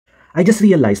I just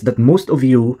realized that most of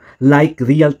you like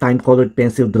real-time colored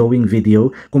pencil drawing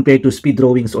video compared to speed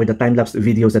drawings or the time-lapse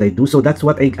videos that I do. So that's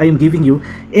what I am giving you.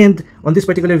 And on this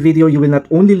particular video, you will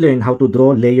not only learn how to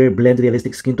draw, layer, blend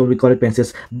realistic skin tone with colored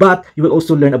pencils, but you will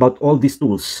also learn about all these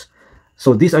tools.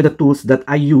 So these are the tools that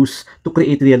I use to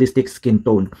create realistic skin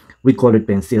tone with colored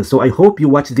pencils. So I hope you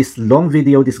watch this long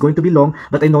video. This is going to be long,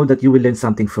 but I know that you will learn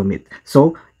something from it.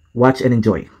 So watch and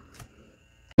enjoy.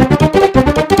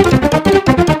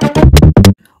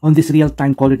 On this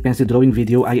real-time colored pencil drawing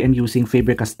video, I am using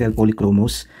Faber-Castell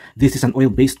Polychromos. This is an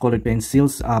oil-based colored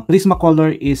pencils.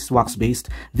 Prismacolor is wax-based.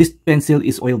 This pencil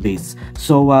is oil-based.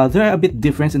 So there are a bit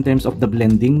difference in terms of the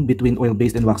blending between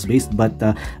oil-based and wax-based. But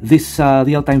this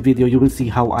real-time video, you will see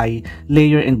how I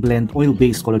layer and blend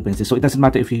oil-based colored pencils. So it doesn't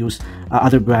matter if you use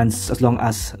other brands as long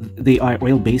as they are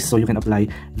oil-based. So you can apply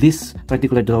this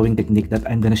particular drawing technique that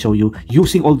I'm going to show you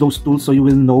using all those tools, so you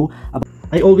will know about.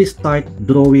 I always start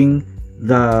drawing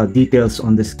the details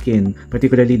on the skin,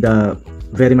 particularly the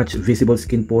very much visible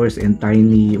skin pores and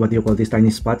tiny, what do you call this, tiny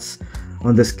spots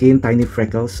on the skin, tiny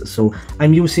freckles. So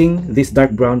I'm using this dark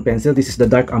brown pencil. This is the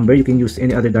dark umber. You can use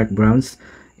any other dark browns,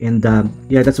 and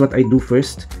yeah, that's what I do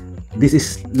first. This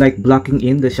is like blocking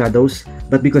in the shadows,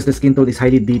 but because the skin tone is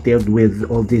highly detailed with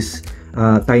all these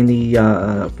tiny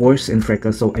pores and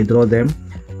freckles, so I draw them.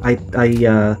 I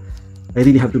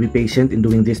really have to be patient in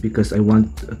doing this because I want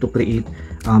to create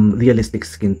realistic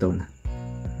skin tone.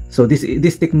 So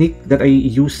this technique that I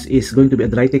use is going to be a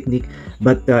dry technique,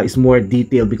 but it's more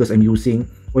detailed because I'm using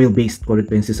oil-based colored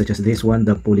pencils such as this one,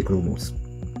 the Polychromos.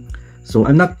 So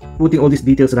I'm not putting all these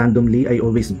details randomly. I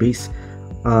always base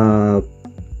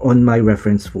on my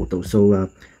reference photo. So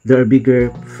there are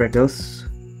bigger freckles.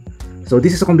 So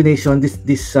this is a combination.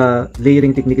 This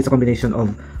layering technique is a combination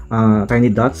of tiny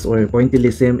dots or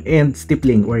pointillism and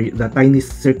stippling or the tiny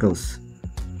circles.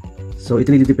 So it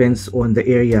really depends on the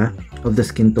area of the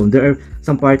skin tone. There are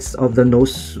some parts of the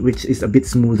nose which is a bit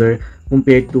smoother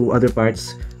compared to other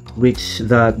parts which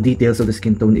the details of the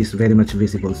skin tone is very much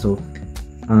visible. So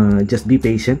just be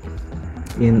patient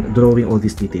in drawing all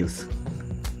these details.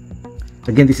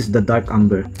 Again, this is the dark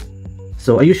umber.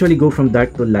 So I usually go from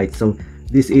dark to light. So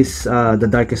this is the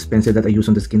darkest pencil that I use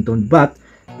on the skin tone, but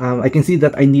I can see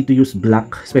that I need to use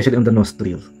black, especially on the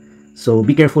nostril. So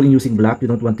be careful in using black. You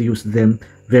don't want to use them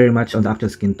very much on the actual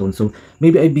skin tone. So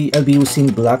maybe I'll be using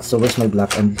black. So where's my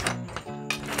black? I'm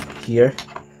here.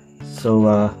 So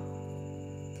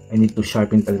I need to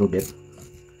sharpen it a little bit.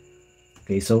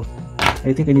 Okay, so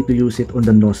I think I need to use it on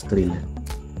the nostril.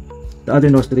 The other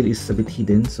nostril is a bit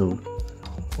hidden, so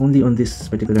only on this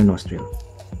particular nostril.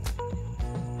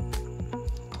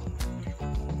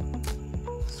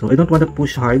 So I don't want to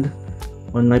push hard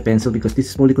on my pencil because this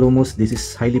is Polychromos, this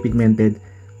is highly pigmented,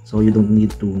 so you don't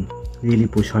need to really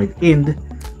push hard. And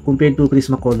compared to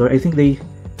Prismacolor, I think they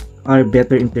are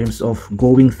better in terms of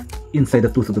going inside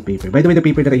the tooth of the paper. By the way, the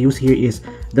paper that I use here is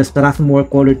the Strathmore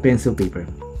colored pencil paper.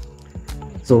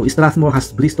 So Strathmore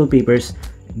has Bristol papers,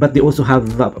 but they also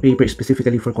have a paper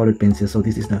specifically for colored pencils. So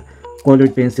this is the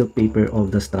colored pencil paper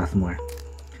of the Strathmore.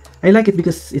 I like it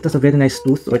because it has a very nice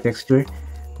tooth or texture.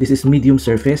 This is medium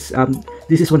surface.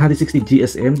 This is 160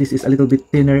 GSM. This is a little bit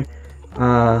thinner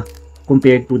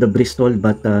compared to the Bristol,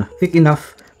 but thick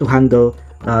enough to handle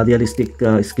realistic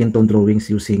skin tone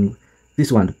drawings using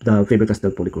this one, the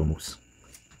Faber-Castell Polychromos.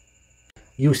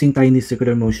 Using tiny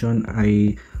circular motion,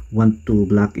 I want to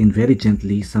black in very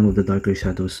gently some of the darker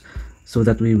shadows so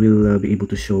that we will be able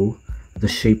to show the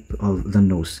shape of the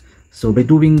nose. So by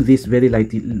doing this very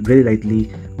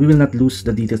lightly, we will not lose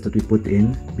the details that we put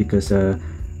in because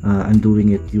I'm doing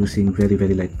it using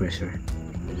very light pressure.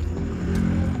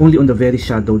 Only on the very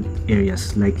shadowed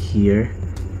areas like here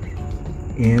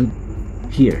and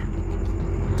here.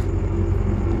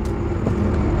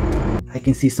 I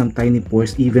can see some tiny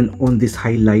pores even on this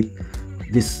highlight,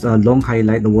 this long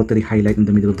highlight, the watery highlight in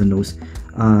the middle of the nose.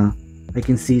 I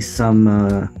can see some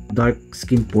dark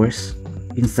skin pores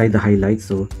inside the highlight,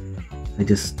 so I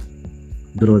just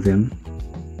draw them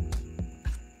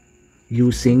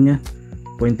using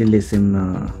pointillism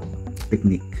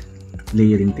technique,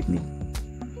 layering technique.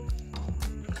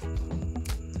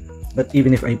 But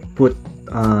even if I put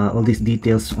all these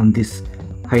details on this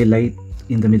highlight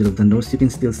in the middle of the nose, you can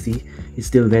still see it's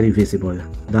still very visible,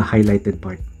 the highlighted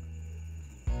part.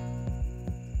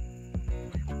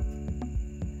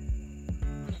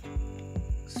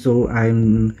 So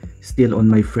I'm still on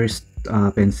my first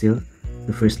pencil,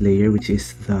 the first layer, which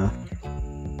is the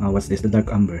what's this, the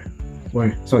dark umber,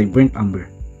 or sorry, burnt umber.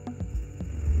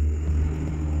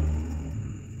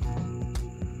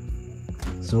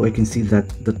 So I can see that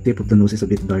the tip of the nose is a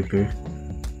bit darker,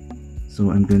 so So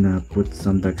I'm gonna put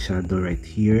some dark shadow right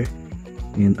here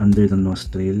and under the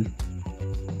nostril.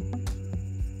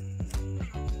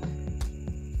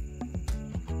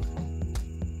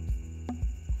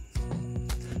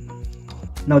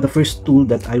 Now the first tool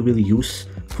that I will use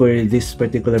for this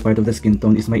particular part of the skin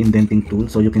tone is my indenting tool.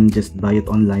 So you can just buy it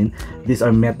online. These are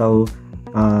metal,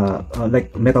 like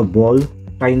metal ball,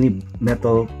 tiny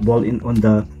metal ball on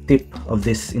the tip of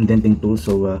this indenting tool.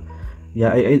 So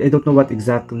yeah, I don't know what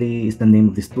exactly is the name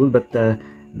of this tool, but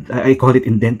I call it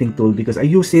indenting tool because I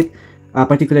use it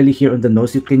particularly here on the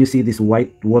nose. Can you see this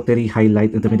white watery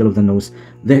highlight in the middle of the nose?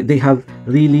 They have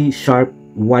really sharp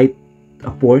white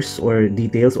pores or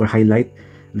details or highlight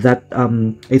that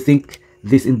I think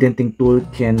this indenting tool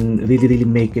can really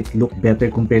make it look better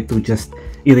compared to just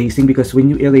erasing, because when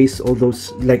you erase all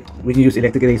those, like when you use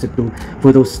electric eraser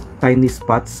for those tiny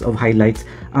spots of highlights,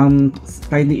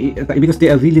 because they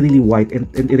are really white, and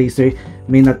eraser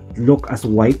may not look as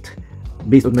white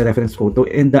based on my reference photo.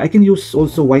 And I can use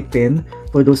also white pen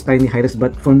for those tiny highlights,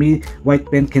 but for me white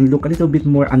pen can look a little bit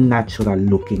more unnatural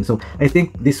looking. So I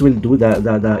think this will do,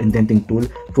 the indenting tool,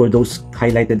 for those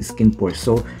highlighted skin pores.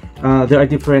 So there are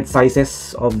different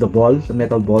sizes of the ball, the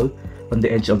metal ball on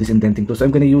the edge of this indenting tool. So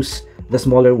I'm going to use the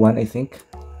smaller one, I think.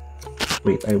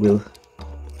 Wait,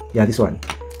 yeah, this one.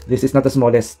 This is not the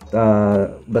smallest,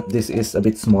 but this is a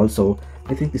bit small, so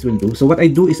I think this will do. So what I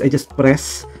do is I just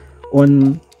press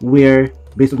on where,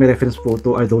 based on my reference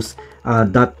photo, are those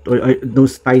dot or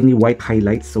those tiny white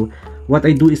highlights. So what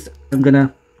I do is I'm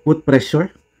gonna put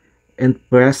pressure and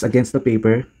press against the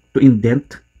paper to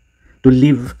indent, to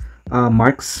leave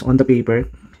marks on the paper,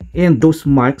 and those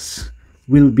marks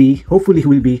will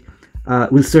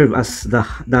serve as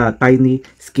the tiny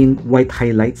skin white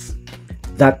highlights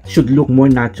that should look more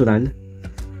natural.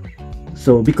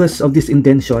 So because of this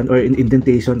indentation or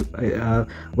indentation,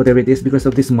 whatever it is, because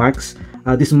of these marks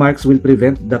will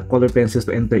prevent the color pencils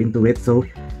to enter into it. So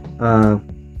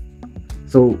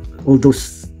so all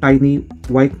those tiny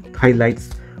white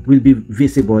highlights will be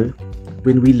visible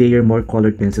when we layer more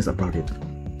colored pencils above it.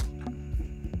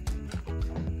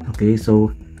 Okay,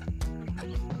 so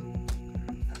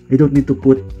I don't need to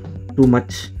put too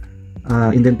much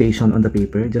indentation on the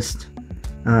paper, just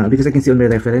because I can see on my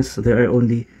reference there are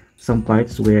only some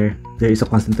parts where there is a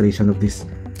concentration of these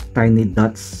tiny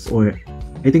dots, or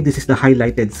I think this is the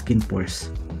highlighted skin pores.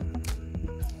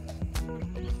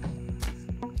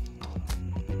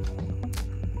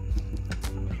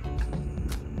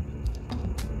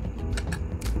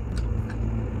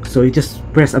 So you just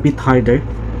press a bit harder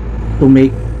to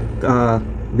make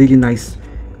really nice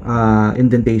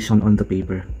indentation on the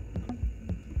paper.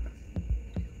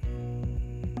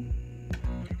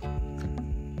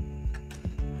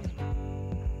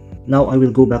 Now I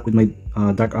will go back with my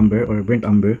dark umber or burnt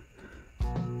umber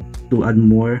to add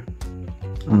more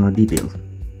detail.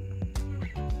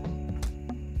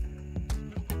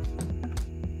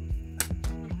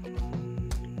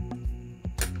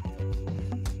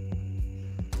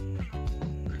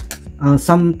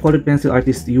 Some colored pencil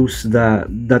artists use that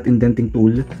indenting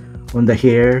tool on the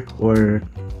hair or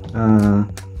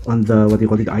on the, what do you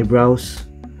call it, eyebrows,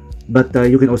 but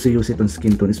you can also use it on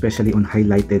skin tone, especially on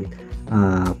highlighted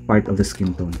part of the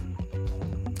skin tone.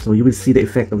 So you will see the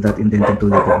effect of that indenting tool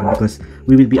later on, because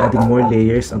we will be adding more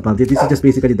layers above it. This is just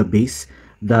basically the base.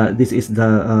 This is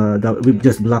we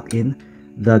just block in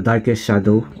the darkest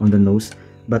shadow on the nose,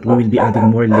 but we will be adding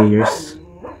more layers.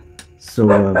 So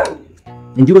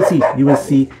and you will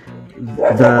see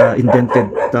the indented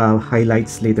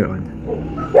highlights later on.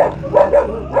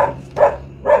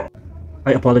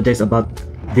 I apologize about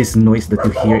this noise that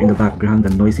you hear in the background, the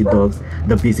noisy dogs,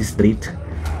 the busy street.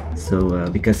 So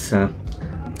because I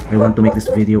want to make this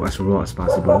video as raw as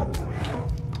possible,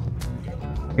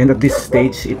 and at this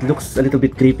stage it looks a little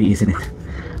bit creepy, isn't it?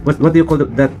 What do you call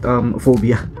that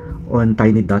phobia on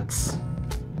tiny dots?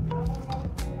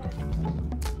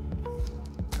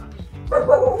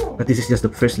 But this is just the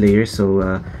first layer,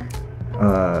 so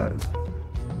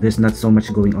there's not so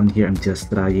much going on here. I'm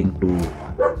just trying to,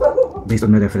 based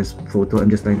on my reference photo, I'm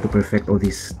just trying to perfect all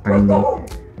these tiny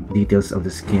details of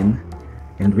the skin,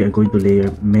 and we are going to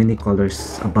layer many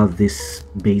colors above this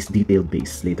base, detail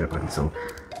base, later on. So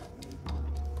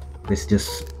let's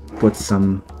just put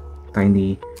some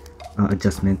tiny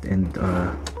adjustment and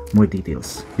more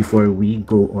details before we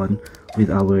go on with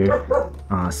our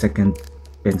second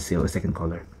pencil, a second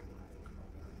color.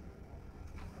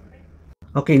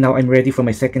 Okay, now I'm ready for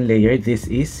my second layer. This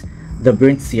is the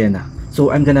burnt sienna.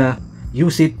 So I'm gonna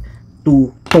use it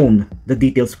to tone the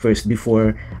details first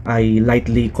before I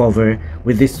lightly cover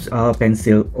with this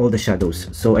pencil all the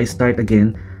shadows. So I start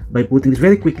again by putting this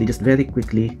very quickly, just very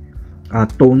quickly,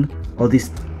 tone all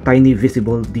these tiny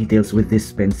visible details with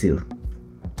this pencil,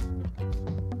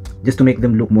 just to make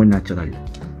them look more natural.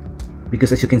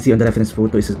 Because as you can see on the reference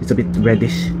photo, it's a bit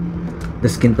reddish, the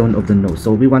skin tone of the nose.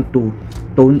 So we want to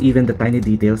tone even the tiny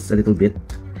details a little bit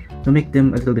to make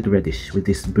them a little bit reddish with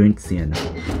this burnt sienna.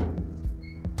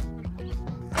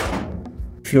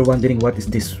 If you're wondering what is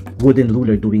this wooden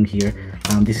ruler doing here,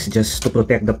 this is just to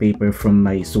protect the paper from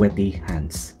my sweaty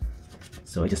hands.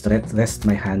 So I just rest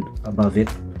my hand above it,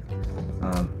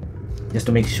 just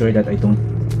to make sure that I don't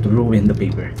ruin the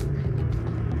paper.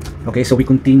 Okay, so we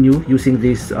continue using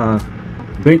this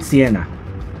burnt sienna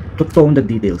to tone the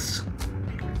details.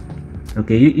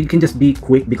 Okay, you can just be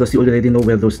quick because you already know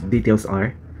where those details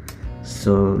are.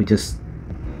 So we just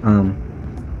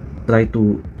try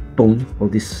to tone all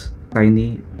these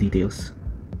tiny details.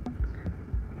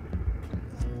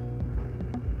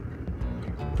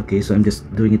 Okay, so I'm just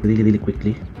doing it really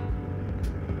quickly.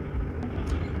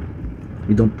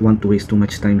 We don't want to waste too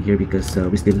much time here because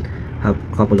we still have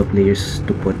a couple of layers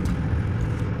to put.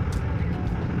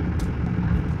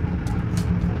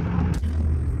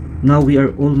 Now we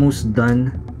are almost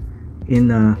done in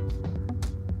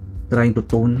trying to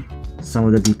tone some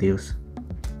of the details.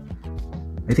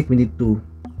 I think we need to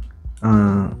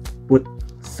put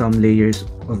some layers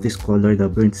of this color, the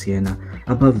burnt sienna,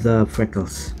 above the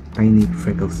freckles, tiny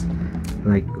freckles,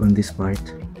 like on this part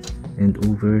and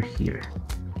over here.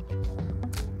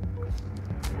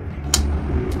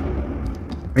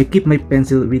 I keep my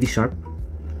pencil really sharp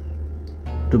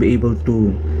to be able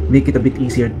to make it a bit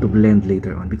easier to blend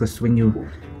later on, because when you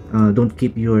don't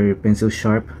keep your pencil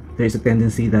sharp, there is a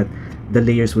tendency that the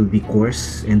layers will be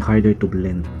coarse and harder to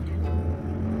blend.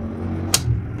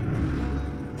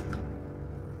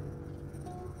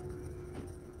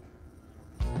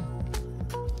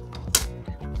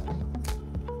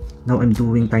 Now I'm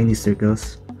doing tiny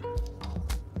circles,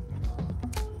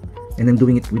 and I'm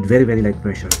doing it with very light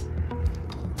pressure.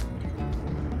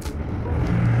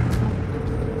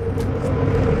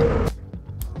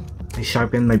 I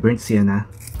sharpen my burnt sienna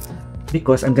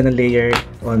because I'm gonna layer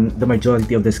on the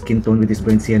majority of the skin tone with this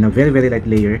burnt sienna, very light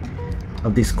layer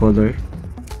of this color,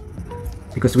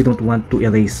 because we don't want to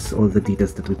erase all the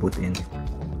details that we put in,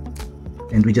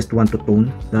 and we just want to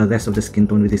tone the rest of the skin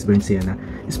tone with this burnt sienna,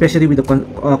 especially with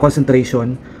the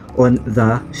concentration on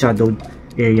the shadowed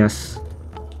areas,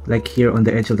 like here on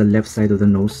the edge of the left side of the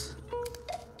nose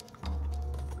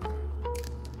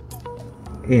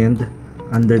and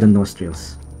under the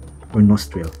nostrils, or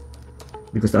nostril,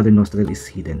 because the other nostril is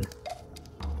hidden.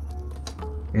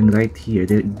 And right here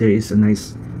there is a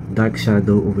nice dark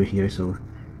shadow over here, so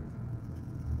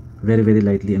very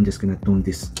lightly I'm just gonna tone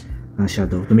this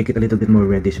shadow to make it a little bit more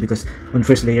reddish, because on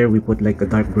first layer we put like a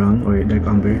dark brown or dark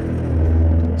umber.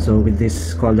 So with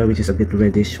this color, which is a bit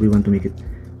reddish, we want to make it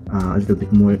a little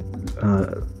bit more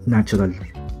natural.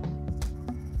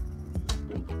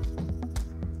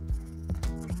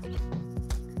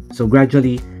 So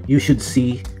gradually you should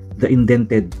see the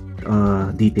indented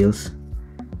details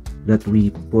that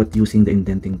we put using the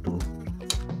indenting tool.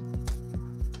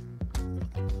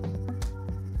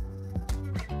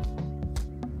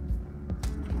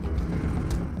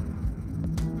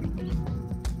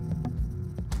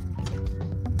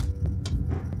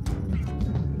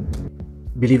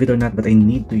 Believe it or not, but I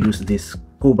need to use this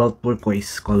cobalt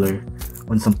turquoise color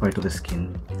on some part of the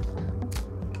skin,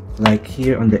 like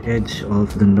here on the edge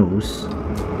of the nose,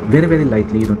 very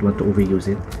lightly, you don't want to overuse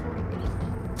it,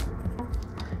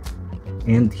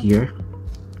 and here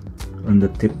on the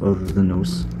tip of the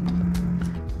nose,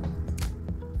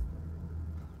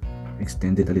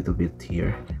 extend it a little bit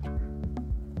here,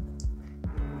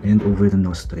 and over the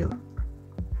nostril.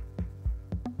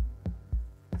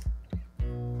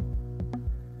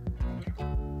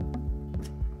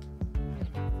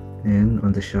 And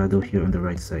on the shadow here on the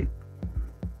right side.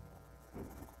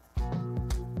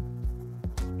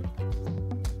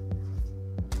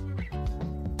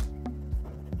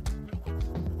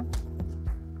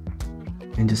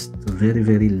 And just a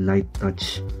very light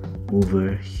touch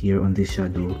over here on this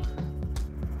shadow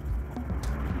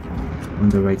on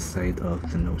the right side of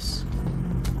the nose.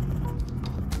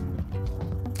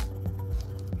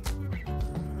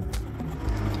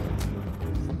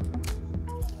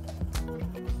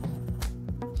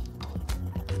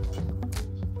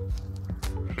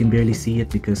 You can barely see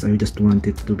it because I just want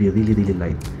it to be really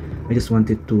light. I just want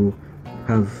it to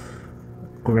have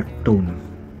correct tone.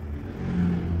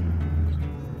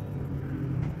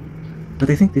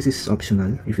 But I think this is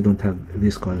optional. If you don't have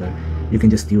this color, you can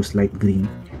just use light green.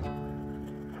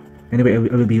 Anyway, I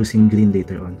will be using green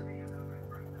later on.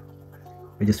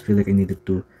 I just feel like I needed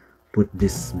to put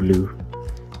this blue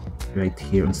right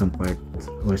here on some part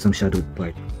or some shadowed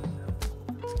part.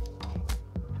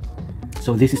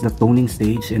 So this is the toning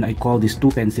stage, and I call these two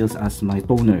pencils as my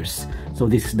toners. So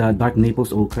this is the dark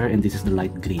Naples ochre and this is the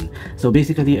light green. So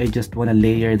basically I just want to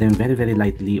layer them very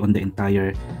lightly on the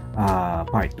entire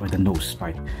part, or the nose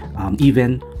part.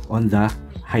 Even on the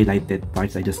highlighted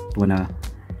parts, I just want to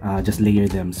just layer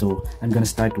them. So I'm gonna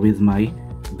start with my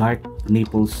dark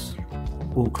Naples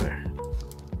ochre.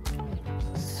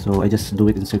 So I just do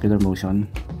it in circular motion.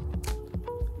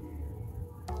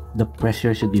 The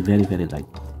pressure should be very light.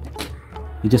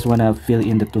 You just want to fill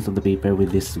in the tooth of the paper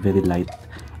with this very light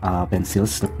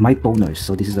pencils, my toners.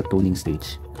 So this is the toning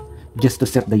stage, just to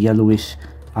set the yellowish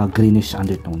greenish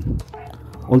undertone.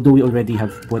 Although we already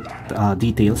have put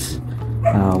details,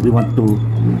 we want to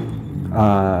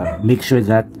make sure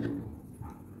that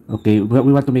we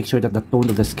want to make sure that the tone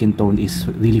of the skin tone is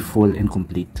really full and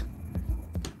complete,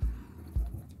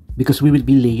 because we will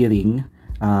be layering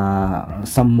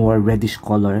some more reddish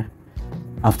color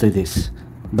after this.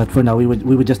 But for now, we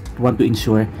would just want to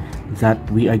ensure that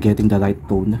we are getting the right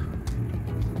tone,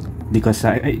 because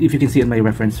if you can see in my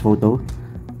reference photo,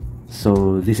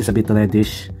 so this is a bit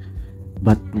reddish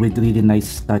but with really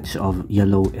nice touch of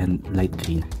yellow and light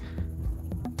green.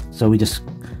 So we just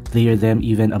layer them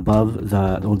even above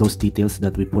all those details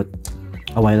that we put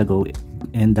a while ago.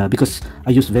 And because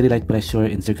I use very light pressure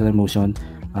in circular motion,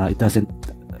 it doesn't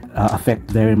affect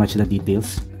very much the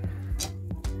details.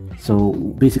 So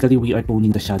basically we are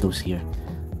toning the shadows here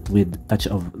with touch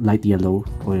of light yellow,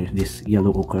 or this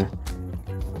yellow ochre.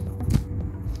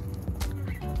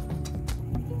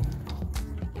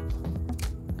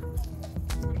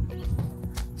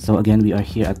 So again, we are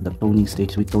here at the toning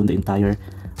stage. We tone the entire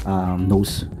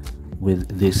nose with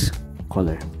this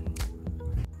color.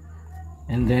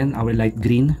 And then our light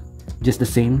green, just the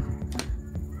same.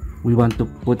 We want to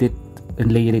put it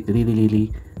and layer it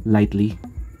really lightly,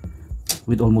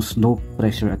 with almost no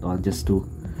pressure at all, just to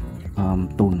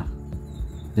tone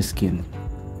the skin.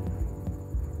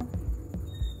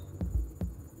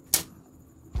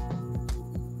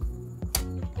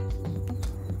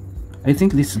 I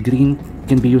think this green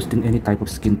can be used in any type of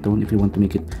skin tone if you want to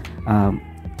make it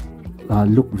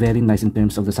look very nice in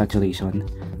terms of the saturation,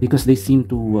 because they seem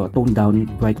to tone down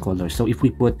bright colors. So if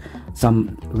we put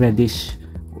some reddish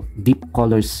deep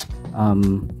colors,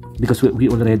 because we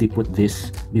already put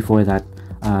this before that,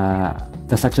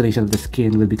 the saturation of the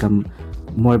skin will become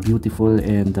more beautiful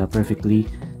and perfectly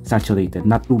saturated,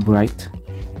 not too bright.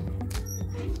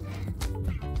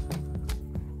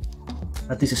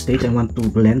 At this stage, I want to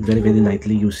blend very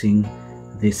lightly using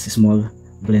this small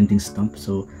blending stump.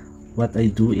 So what I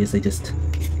do is I just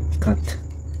cut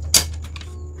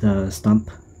the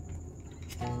stump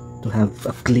to have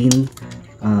a clean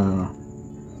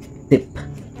tip.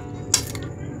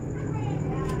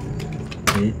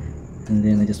 Okay, and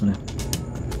then I just want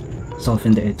to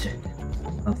soften the edge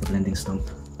of the blending stump,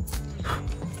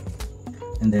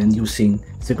 and then using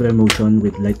circular motion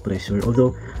with light pressure.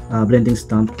 Although blending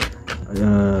stump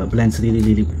blends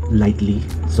really lightly,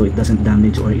 so it doesn't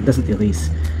damage or it doesn't erase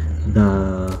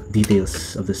the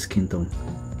details of the skin tone.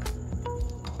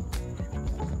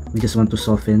 We just want to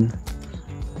soften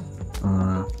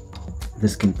the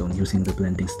skin tone using the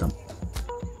blending stump.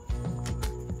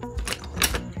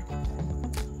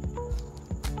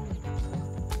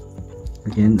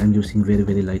 Again, I'm using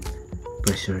very light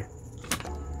pressure.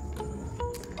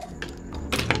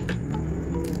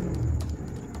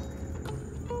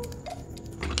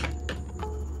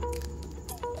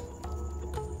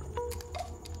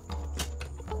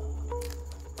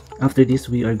 After this,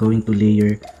 we are going to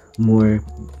layer more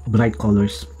bright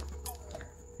colors,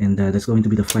 and that's going to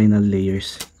be the final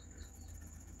layers.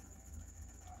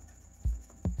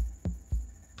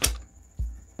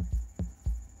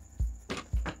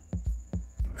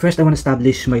 First, I want to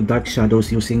establish my dark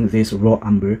shadows using this raw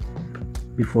umber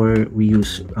before we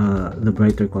use the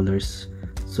brighter colors.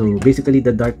 So basically,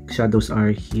 the dark shadows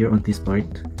are here on this part,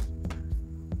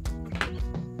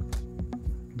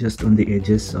 just on the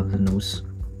edges of the nose.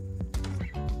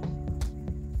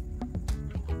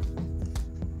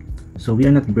 So we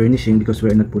are not burnishing because we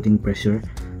are not putting pressure.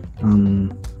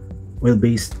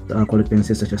 Oil-based colored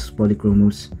pencils such as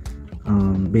polychromos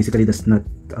basically does not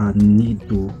need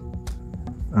to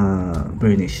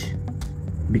burnish,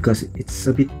 because it's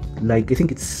a bit like, I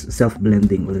think it's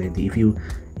self-blending already. If you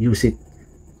use it,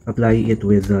 apply it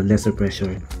with lesser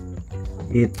pressure,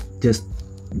 it just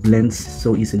blends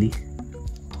so easily.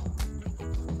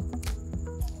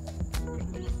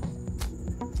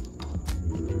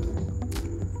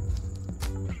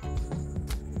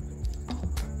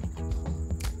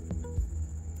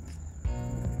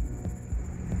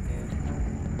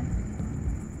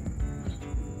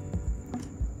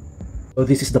 So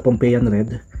this is the Pompeian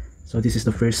red. So this is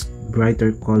the first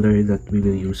brighter color that we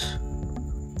will use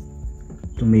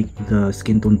to make the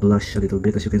skin tone blush a little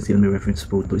bit. As you can see on my reference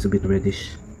photo, it's a bit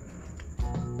reddish.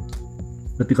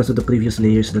 But because of the previous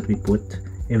layers that we put,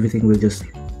 everything will just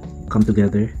come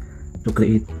together to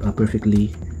create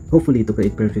hopefully to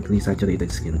create perfectly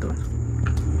saturated skin tone.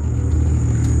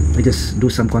 I just do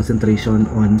some concentration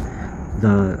on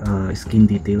the skin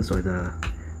details or the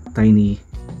tiny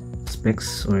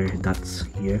specks or dots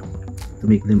here to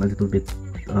make them a little bit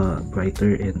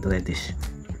brighter and reddish.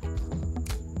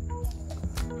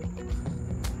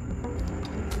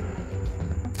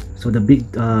 So the big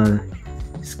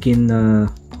skin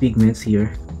pigments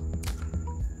here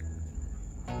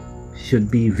should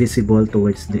be visible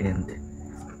towards the end.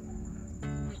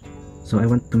 So I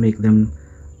want to make them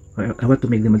a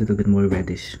little bit more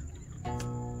reddish.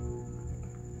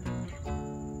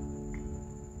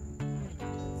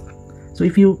 So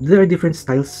there are different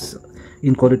styles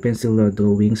in colored pencil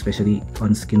drawing, especially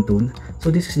on skin tone.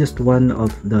 So this is just one of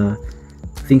the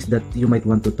things that you might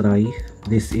want to try.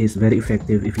 This is very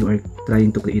effective if you are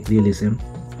trying to create realism.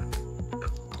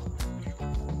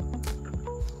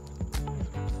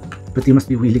 But you must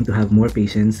be willing to have more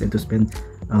patience and to spend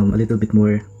a little bit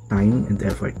more time and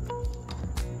effort.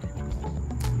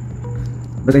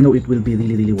 But I know it will be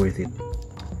really worth it.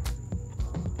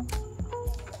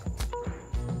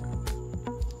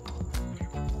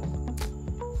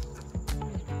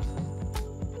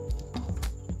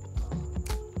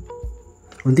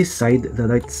 On this side, the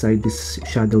right side, this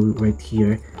shadow right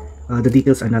here, the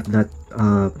details are not that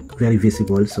very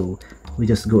visible, so we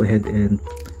just go ahead and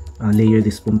layer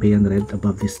this Pompeian red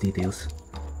above these details.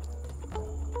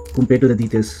 Compared to the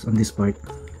details on this part,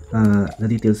 the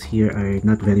details here are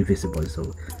not very visible,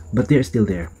 but they're still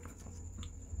there.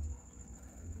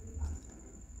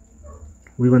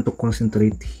 We want to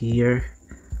concentrate here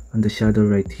on the shadow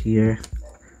right here,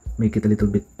 make it a little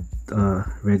bit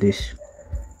reddish,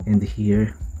 and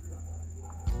here.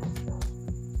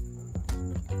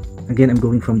 Again, I'm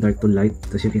going from dark to light.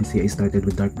 As you can see, I started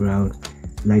with dark brown,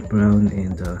 light brown,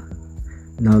 and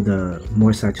now the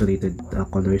more saturated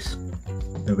colors,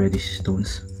 the reddish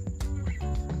tones.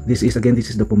 This is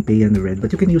the Pompeian red,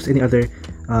 but you can use any other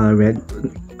red.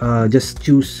 Just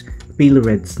choose pale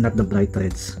reds, not the bright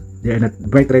reds.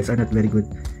 Bright reds are not very good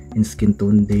in skin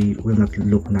tone. They will not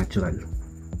look natural.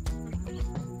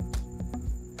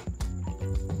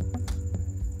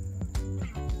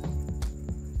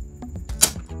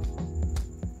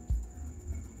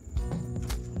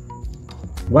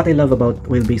 What I love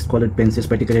about oil-based colored pencils,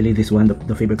 particularly this one,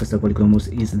 the Faber-Castell Polychromos,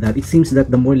 is that it seems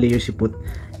that the more layers you put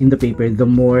in the paper, the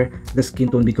more the skin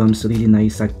tone becomes really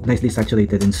nicely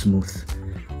saturated and smooth.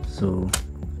 So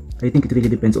I think it really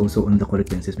depends also on the colored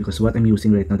pencils, because what I'm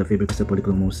using right now, the Faber-Castell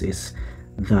Polychromos, is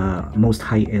the most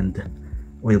high-end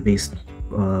oil-based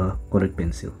colored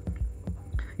pencil.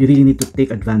 You really need to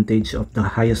take advantage of the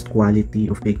highest quality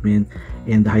of pigment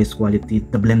and the highest quality,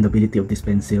 the blendability of this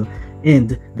pencil,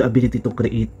 and the ability to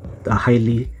create a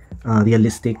highly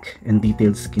realistic and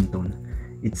detailed skin tone.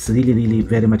 It's really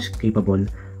very much capable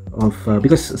of,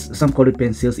 because some colored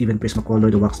pencils, even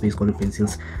Prismacolor, the wax-based colored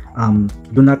pencils,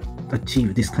 do not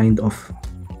achieve this kind of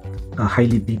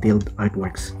highly detailed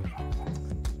artworks.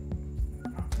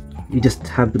 You just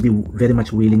have to be very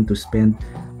much willing to spend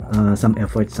some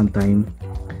effort, some time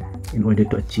in order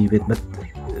to achieve it.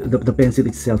 But the pencil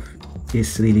itself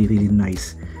is really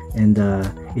nice, and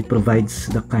it provides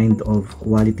the kind of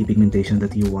quality pigmentation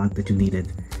that you want, that you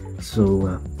needed.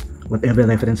 So whatever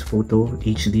reference photo,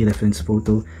 HD reference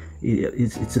photo,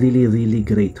 it's really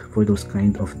great for those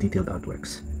kind of detailed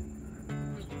artworks.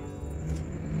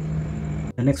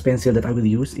 The next pencil that I will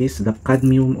use is the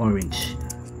cadmium orange.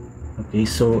 Okay,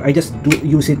 so I just do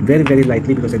use it very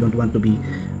lightly because I don't want to be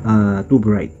too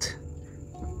bright.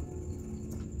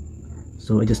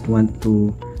 So I just want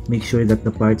to make sure that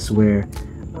the parts were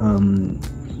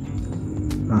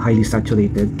highly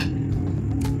saturated,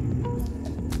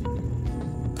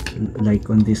 like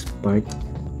on this part.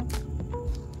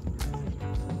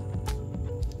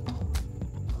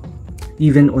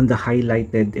 Even on the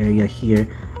highlighted area here,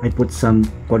 I put some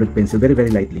colored pencil very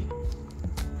lightly,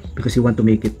 because you want to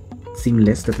make it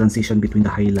seamless, the transition between the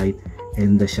highlight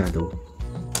and the shadow.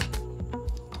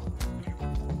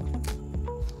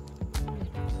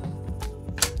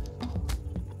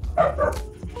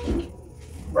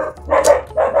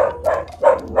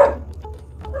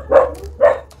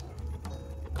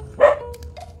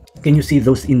 Can you see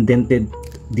those indented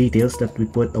details that we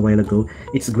put a while ago?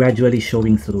 It's gradually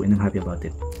showing through, and I'm happy about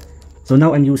it. So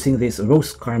now I'm using this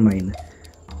rose carmine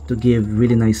to give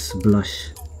really nice blush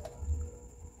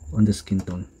on the skin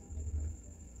tone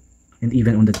and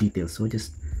even on the details. So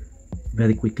just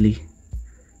very quickly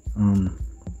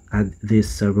add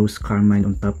this rose carmine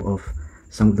on top of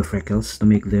some of the freckles to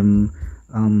make them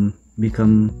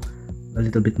become a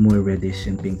little bit more reddish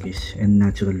and pinkish and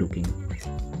natural looking.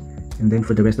 And then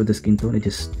for the rest of the skin tone, I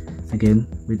just, again,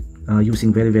 with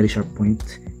using very sharp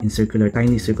point in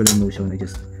tiny circular motion, I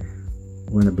just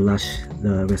want to blush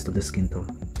the rest of the skin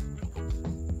tone.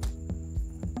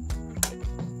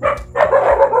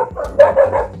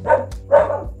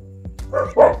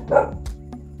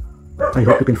 I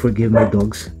hope you can forgive my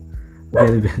dogs.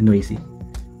 Very noisy.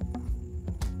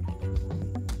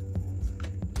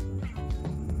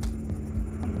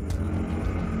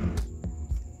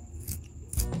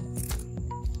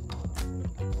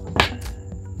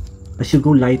 As you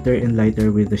go lighter and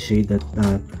lighter with the shade that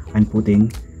I'm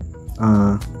putting,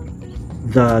 as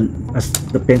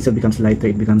the pencil becomes lighter,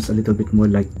 it becomes a little bit more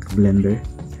like blender.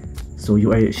 So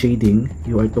you are shading,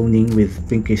 you are toning with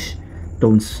pinkish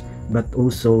tones, but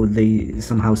also they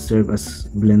somehow serve as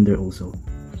blender also.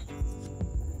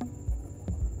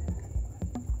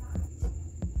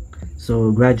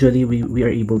 So gradually we are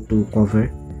able to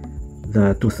cover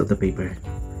the tooth of the paper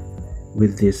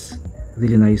with this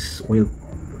really nice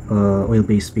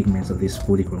oil-based pigments of these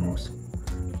polychromos.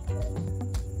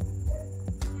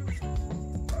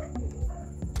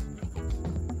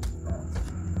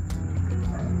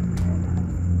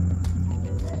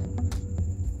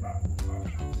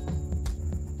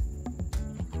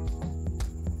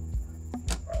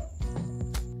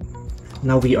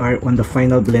 Now we are on the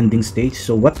final blending stage.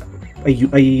 So what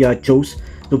I chose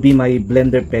to be my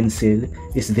blender pencil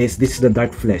is this is the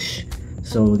dark flesh.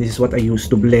 So this is what I use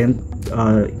to blend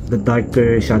the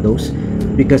darker shadows,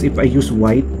 because if I use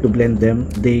white to blend them,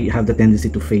 they have the tendency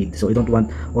to fade. So I don't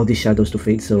want all these shadows to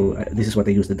fade, so this is what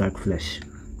I use, the dark flesh.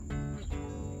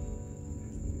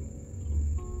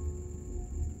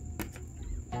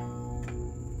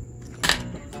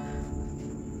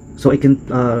 So I can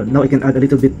now I can add a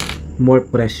little bit more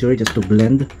pressure just to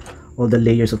blend all the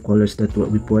layers of colors that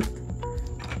we put,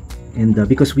 and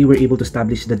because we were able to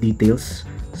establish the details,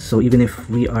 so even if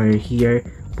we are here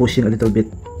pushing a little bit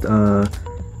to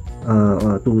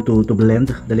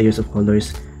blend the layers of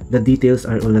colors, the details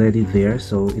are already there,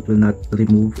 so it will not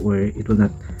remove or it will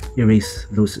not erase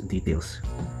those details.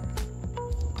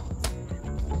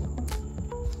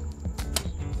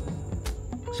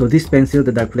 So this pencil,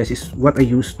 the dark flesh, is what I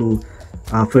use to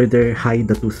further hide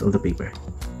the tooth of the paper,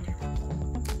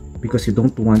 because you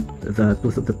don't want the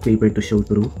tooth of the paper to show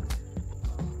through.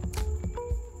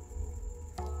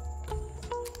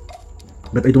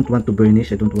 But I don't want to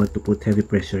burnish, I don't want to put heavy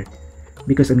pressure,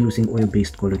 because I'm using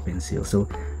oil-based colored pencil. So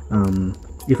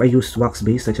if I use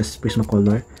wax-based such as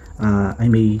Prismacolor, I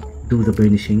may do the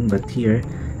burnishing, but here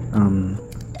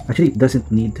actually it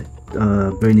doesn't need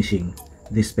burnishing,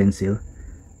 this pencil.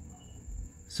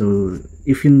 So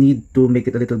if you need to make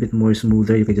it a little bit more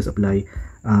smoother, you can just apply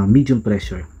medium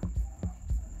pressure.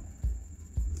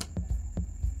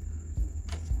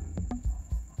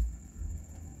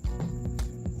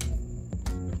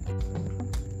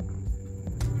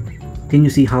 Can you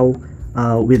see how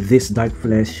with this dark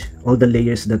flesh, all the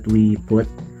layers that we put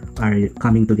are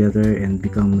coming together and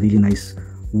become really nice,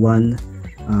 one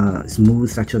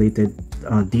smooth, saturated,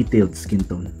 detailed skin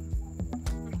tone.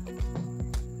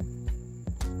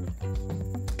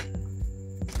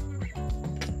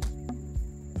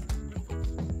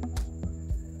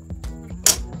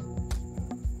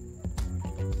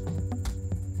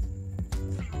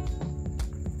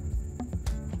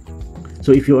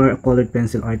 So if you are a colored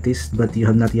pencil artist but you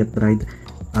have not yet tried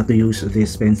to use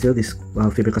this pencil, this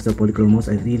Faber-Castell Polychromos,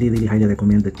 I really highly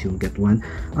recommend that you get one.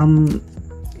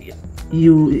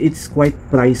 It's quite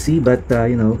pricey, but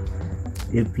you know,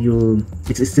 if you,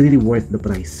 it's really worth the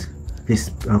price, this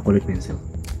colored pencil.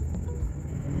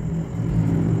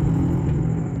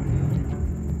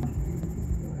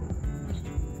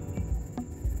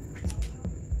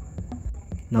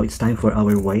 Now it's time for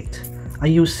our white. I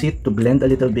use it to blend a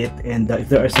little bit, and if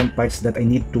there are some parts that I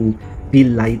need to be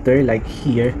lighter, like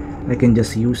here, I can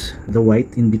just use the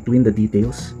white in between the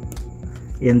details,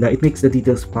 and it makes the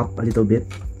details pop a little bit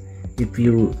if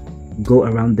you go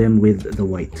around them with the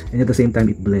white, and at the same time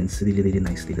it blends really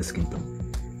nicely the skin tone.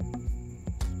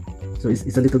 So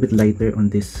it's a little bit lighter on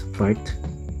this part.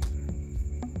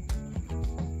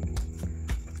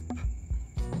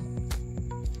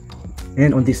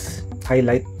 And on this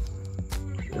highlight,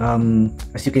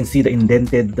 as you can see, the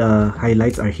indented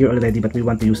highlights are here already, but we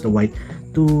want to use the white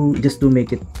to just to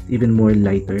make it even more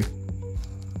lighter.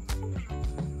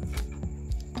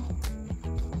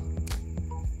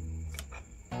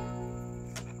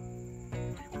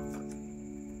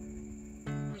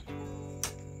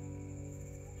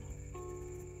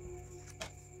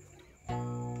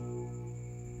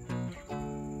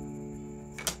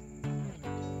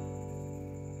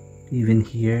 Even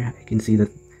here, I can see that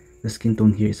the skin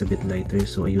tone here is a bit lighter,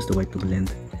 so I use the white to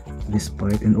blend this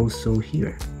part, and also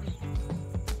here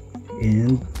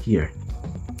and here.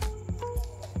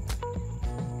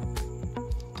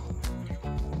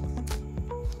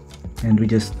 And we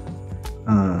just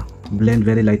blend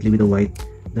very lightly with the white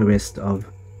the rest of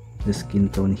the skin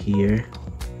tone here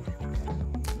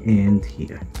and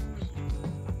here.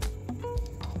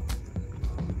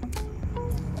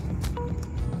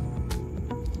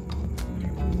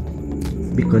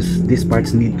 Because these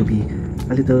parts need to be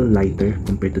a little lighter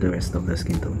compared to the rest of the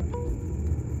skin tone.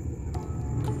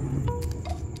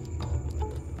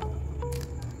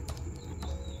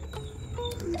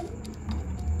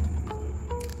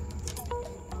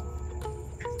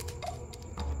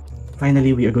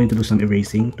 Finally, we are going to do some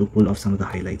erasing to pull off some of the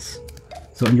highlights.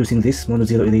 So I'm using this Mono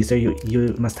Zero eraser.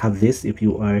 You must have this if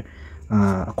you are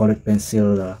a colored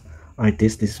pencil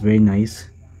artist. This is very nice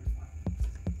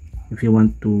if you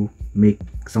want to make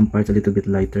some parts a little bit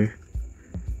lighter.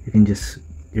 You can just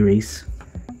erase,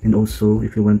 and also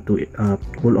if you want to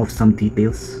pull off some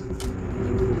details.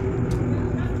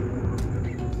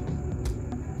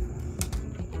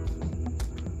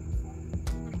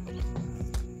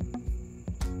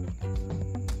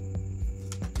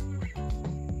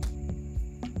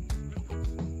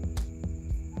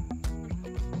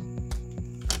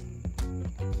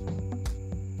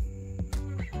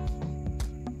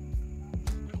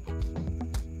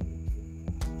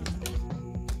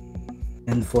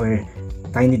 And for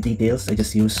tiny details, I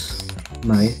just use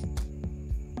my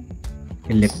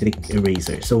electric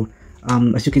eraser. So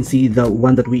as you can see, the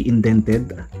one that we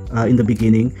indented in the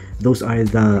beginning, those are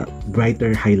the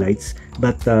brighter highlights.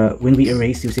 But when we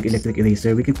erase using electric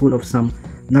eraser, we can pull off some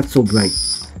not so bright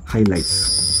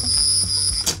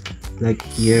highlights, like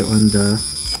here on the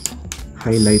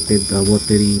highlighted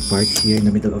watery part here in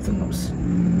the middle of the nose.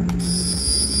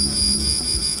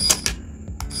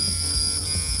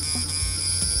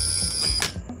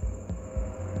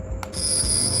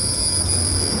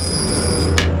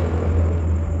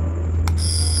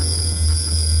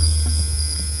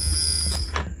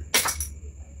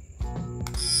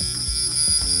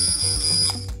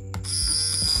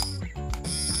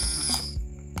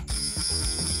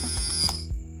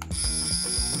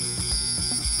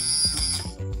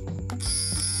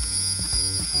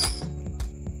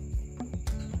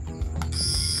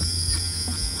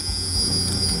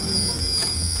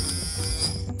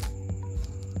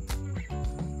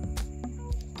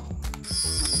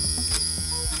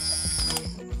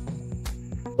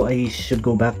 I should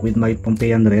go back with my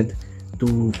Pompeian red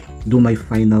to do my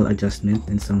final adjustment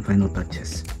and some final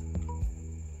touches.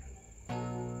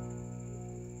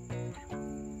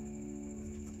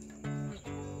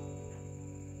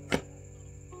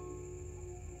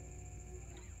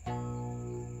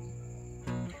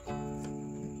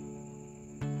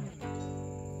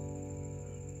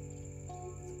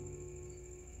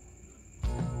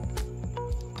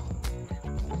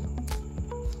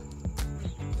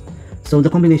 So the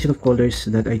combination of colors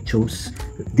that I chose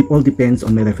all depends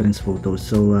on my reference photos.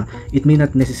 So it may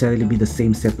not necessarily be the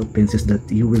same set of pencils that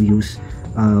you will use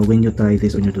when you try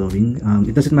this on your drawing.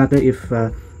 It doesn't matter if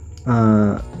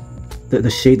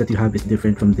the shade that you have is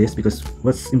different from this, because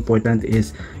what's important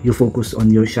is you focus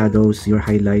on your shadows, your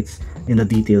highlights, and the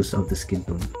details of the skin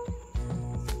tone.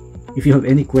 If you have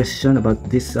any question about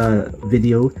this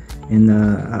video, and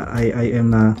I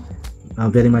am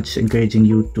very much encouraging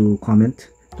you to comment,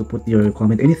 to put your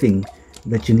comment, anything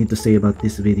that you need to say about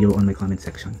this video on my comment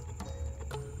section.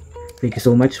 Thank you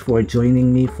so much for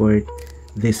joining me for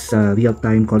this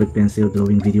real-time colored pencil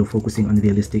drawing video focusing on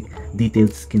realistic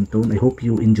detailed skin tone. I hope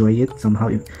you enjoy it somehow,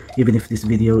 even if this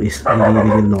video is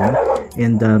really long.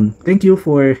 And thank you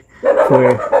for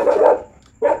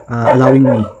allowing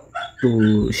me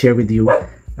to share with you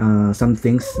some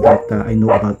things that I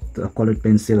know about colored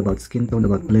pencil, about skin tone,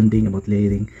 about blending, about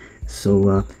layering.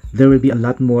 So there will be a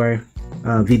lot more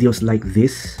videos like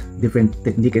this, different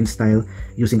technique and style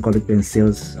using colored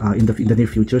pencils in the near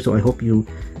future. So I hope you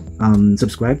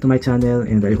subscribe to my channel,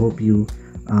 and I hope you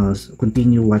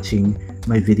continue watching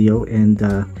my video. And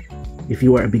if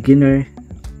you are a beginner,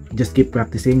 just keep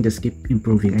practicing, just keep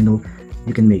improving. I know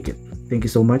you can make it. Thank you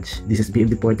so much. This is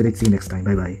BMD Portrait. See you next time.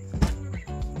 Bye bye.